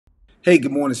Hey,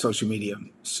 good morning, social media.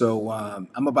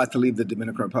 I'm about to leave the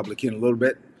Dominican Republic here in a little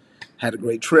bit. Had a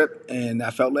great trip, and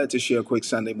I felt led to share a quick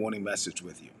Sunday morning message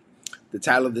with you. The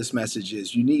title of this message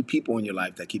is You Need People in Your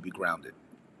Life That Keep You Grounded.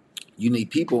 You need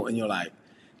people in your life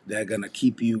that are going to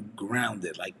keep you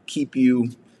grounded, like keep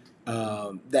you,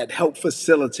 that help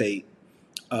facilitate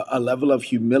a level of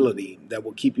humility that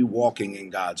will keep you walking in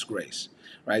God's grace,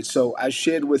 right? So I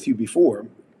shared with you before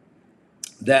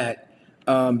that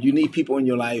you need people in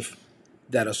your life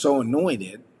that are so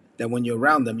anointed that when you're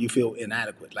around them, you feel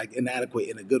inadequate, like inadequate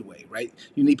in a good way, right?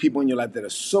 You need people in your life that are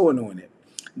so anointed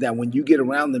that when you get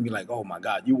around them, you're like, oh my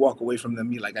God, you walk away from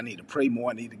them, you're like, I need to pray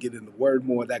more, I need to get in the word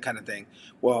more, that kind of thing.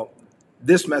 Well,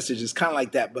 this message is kind of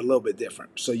like that, but a little bit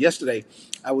different. So yesterday,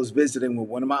 I was visiting with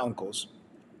one of my uncles.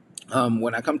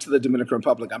 When I come to the Dominican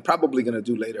Republic, I'm probably going to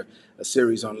do later a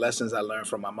series on lessons I learned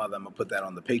from my mother. I'm going to put that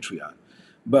on the Patreon.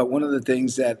 But one of the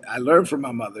things that I learned from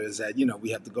my mother is that, we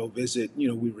have to go visit,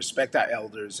 we respect our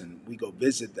elders and we go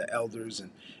visit the elders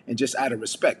and just out of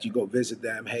respect, you go visit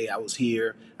them. Hey, I was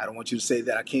here. I don't want you to say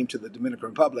that I came to the Dominican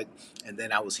Republic and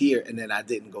then I was here and then I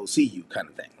didn't go see you kind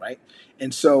of thing, right?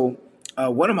 And so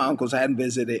one of my uncles I hadn't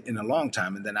visited in a long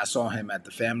time. And then I saw him at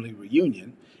the family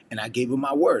reunion and I gave him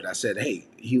my word. I said, hey,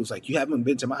 he was like, you haven't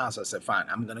been to my house. I said, fine,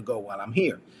 I'm going to go while I'm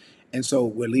here. And so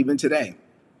we're leaving today.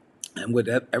 And with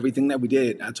everything that we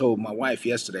did, I told my wife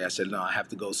yesterday, I said, no, I have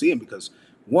to go see him because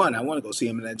one, I want to go see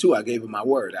him. And then two, I gave him my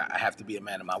word. I have to be a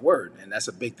man of my word. And that's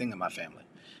a big thing in my family.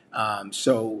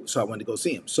 So I wanted to go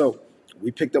see him. So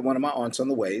we picked up one of my aunts on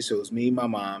the way. So it was me, my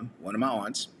mom, one of my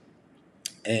aunts,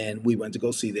 and we went to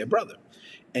go see their brother.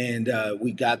 And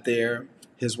we got there.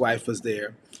 His wife was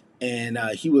there, and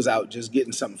he was out just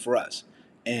getting something for us.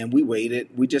 And we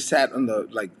waited. We just sat on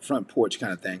the front porch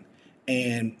kind of thing,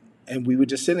 and we were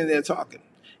just sitting there talking.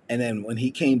 And then when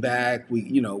he came back,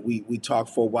 we talked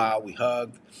for a while. We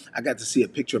hugged. I got to see a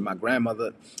picture of my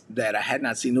grandmother that I had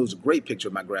not seen. It was a great picture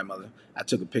of my grandmother. I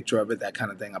took a picture of it, that kind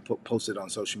of thing. I posted on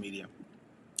social media.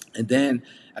 And then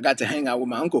I got to hang out with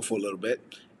my uncle for a little bit,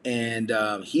 and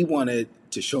he wanted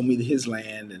to show me his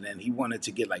land, and then he wanted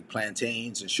to get like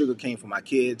plantains and sugar cane for my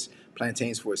kids,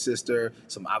 plantains for his sister,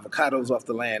 some avocados off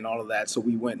the land, all of that. So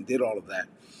we went and did all of that.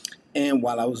 And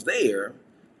while I was there,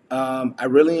 I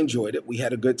really enjoyed it. We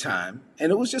had a good time, and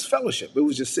it was just fellowship. It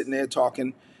was just sitting there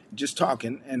talking, just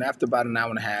talking. And after about an hour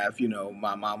and a half,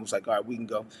 my mom was like, "All right, we can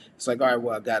go." It's like, "All right."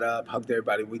 Well, I got up, hugged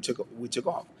everybody. We took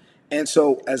off. And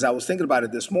so, as I was thinking about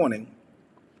it this morning,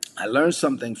 I learned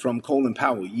something from Colin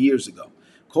Powell years ago.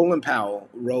 Colin Powell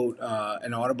wrote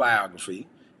an autobiography,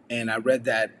 and I read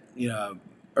that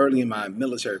early in my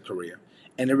military career,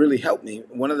 and it really helped me.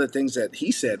 One of the things that he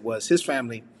said was his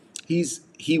family.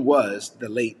 He was the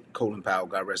late Colin Powell,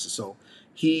 God rest his soul.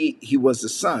 He was the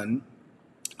son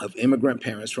of immigrant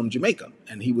parents from Jamaica,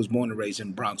 and he was born and raised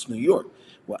in Bronx, New York.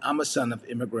 Well, I'm a son of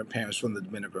immigrant parents from the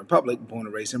Dominican Republic, born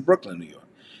and raised in Brooklyn, New York.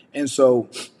 And so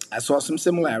I saw some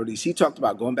similarities. He talked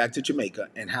about going back to Jamaica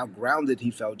and how grounded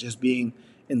he felt just being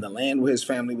in the land where his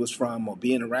family was from or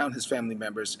being around his family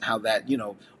members, how that,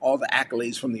 all the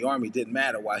accolades from the army didn't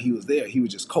matter while he was there. He was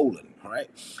just Colin, all right?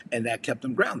 And that kept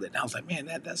him grounded. And I was like, man,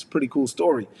 that's a pretty cool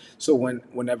story. So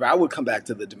whenever I would come back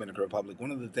to the Dominican Republic, one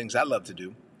of the things I love to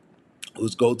do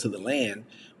was go to the land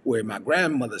where my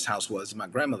grandmother's house was, my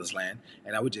grandmother's land,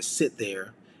 and I would just sit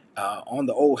there on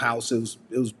the old house. It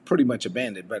was pretty much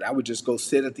abandoned, but I would just go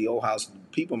sit at the old house.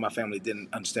 People in my family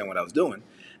didn't understand what I was doing.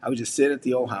 I would just sit at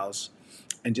the old house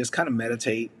and just kind of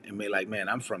meditate and be like, man,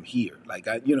 I'm from here. Like,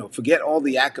 forget all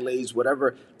the accolades,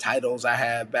 whatever titles I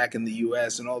have back in the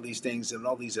U.S. and all these things and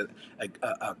all these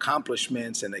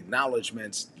accomplishments and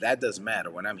acknowledgments. That doesn't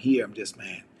matter. When I'm here, I'm just,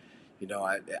 man,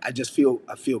 I just feel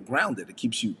grounded. It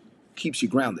keeps you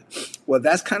grounded. Well,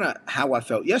 that's kind of how I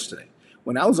felt yesterday.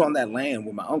 When I was on that land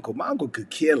with my uncle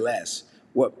could care less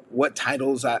what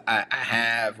titles I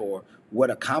have or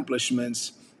what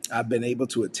accomplishments I've been able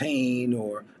to attain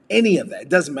or any of that. It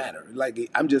doesn't matter.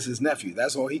 Like, I'm just his nephew.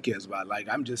 That's all he cares about. Like,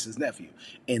 I'm just his nephew.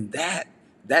 And that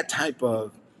type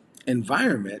of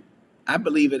environment, I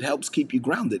believe it helps keep you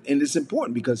grounded. And it's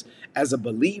important because as a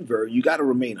believer, you got to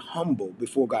remain humble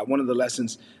before God. One of the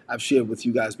lessons I've shared with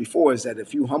you guys before is that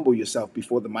if you humble yourself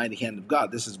before the mighty hand of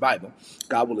God, this is Bible,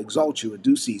 God will exalt you in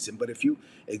due season. But if you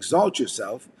exalt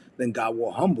yourself, then God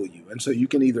will humble you. And so you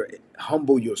can either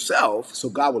humble yourself, so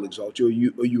God will exalt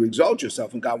you, or you exalt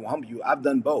yourself and God will humble you. I've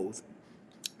done both.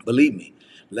 Believe me,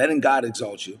 letting God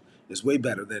exalt you is way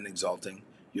better than exalting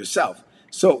yourself.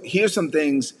 So here's some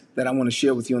things that I want to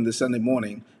share with you on this Sunday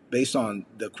morning based on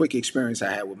the quick experience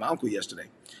I had with my uncle yesterday.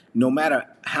 No matter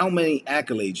how many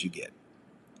accolades you get,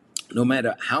 no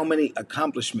matter how many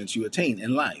accomplishments you attain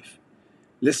in life,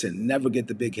 Listen, never get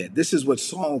the big head. This is what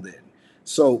Saul did.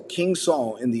 So King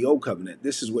Saul in the old covenant,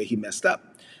 this is where he messed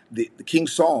up. The King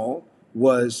Saul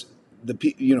was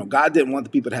God didn't want the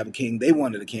people to have a king. They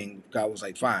wanted a king. God was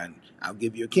like, fine, I'll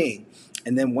give you a king.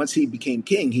 And then once he became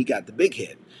king, he got the big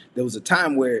head. There was a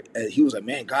time where he was like,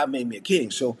 man, God made me a king.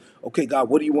 So, okay, God,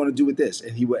 what do you want to do with this?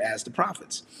 And he would ask the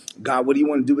prophets. God, what do you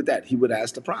want to do with that? He would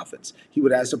ask the prophets. He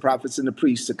would ask the prophets and the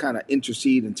priests to kind of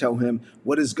intercede and tell him,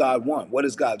 what does God want? What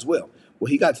is God's will? Well,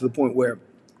 he got to the point where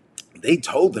they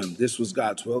told him this was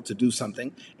God's will to do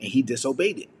something, and he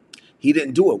disobeyed it. He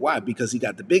didn't do it. Why? Because he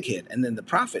got the big head. And then the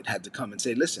prophet had to come and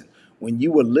say, listen, when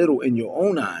you were little in your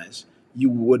own eyes, you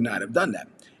would not have done that.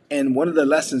 And one of the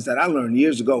lessons that I learned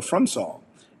years ago from Saul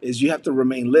is you have to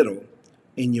remain little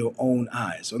in your own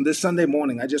eyes. On this Sunday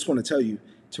morning, I just want to tell you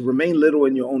to remain little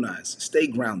in your own eyes. Stay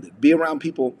grounded. Be around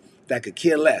people that could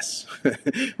care less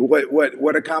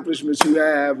what accomplishments you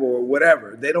have or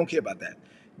whatever. They don't care about that.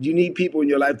 You need people in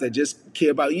your life that just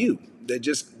care about you, that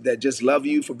just love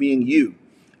you for being you,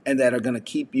 and that are going to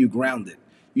keep you grounded.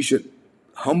 You should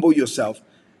humble yourself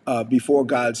before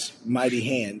God's mighty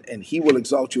hand, and he will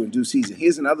exalt you in due season.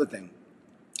 Here's another thing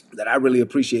that I really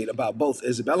appreciate about both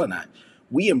Isabel and I.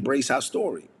 We embrace our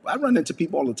story. I run into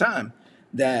people all the time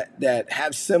that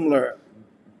have similar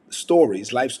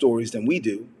stories, life stories than we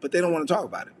do, but they don't want to talk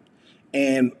about it.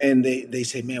 And they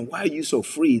say, man, why are you so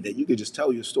free that you could just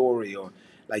tell your story? Or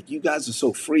like, you guys are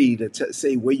so free to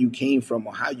say where you came from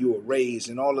or how you were raised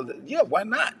and all of that. Yeah, why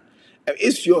not? I mean,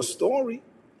 it's your story.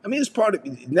 I mean, it's part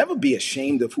of, never be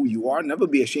ashamed of who you are. Never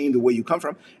be ashamed of where you come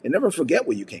from, and never forget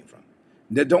where you came from.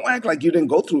 Don't act like you didn't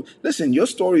go through. Listen, your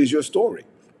story is your story.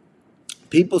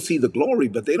 People see the glory,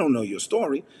 but they don't know your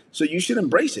story. So you should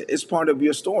embrace it. It's part of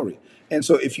your story. And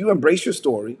so if you embrace your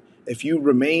story, if you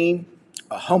remain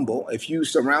humble, if you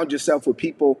surround yourself with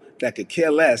people that could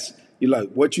care less, you like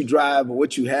what you drive or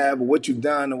what you have or what you've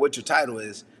done or what your title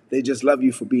is, they just love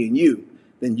you for being you,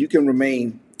 then you can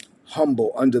remain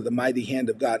humble under the mighty hand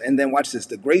of God. And then watch this,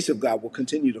 the grace of God will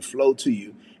continue to flow to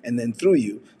you and then through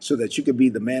you so that you can be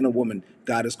the man or woman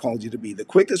God has called you to be. The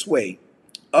quickest way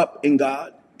up in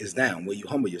God is down, where you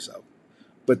humble yourself.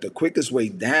 But the quickest way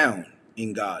down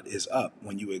in God is up,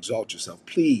 when you exalt yourself.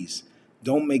 Please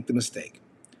don't make the mistake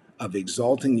of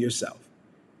exalting yourself.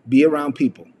 Be around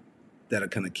people that are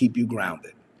going to keep you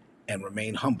grounded and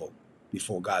remain humble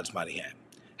before God's mighty hand.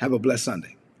 Have a blessed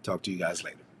Sunday. Talk to you guys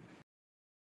later.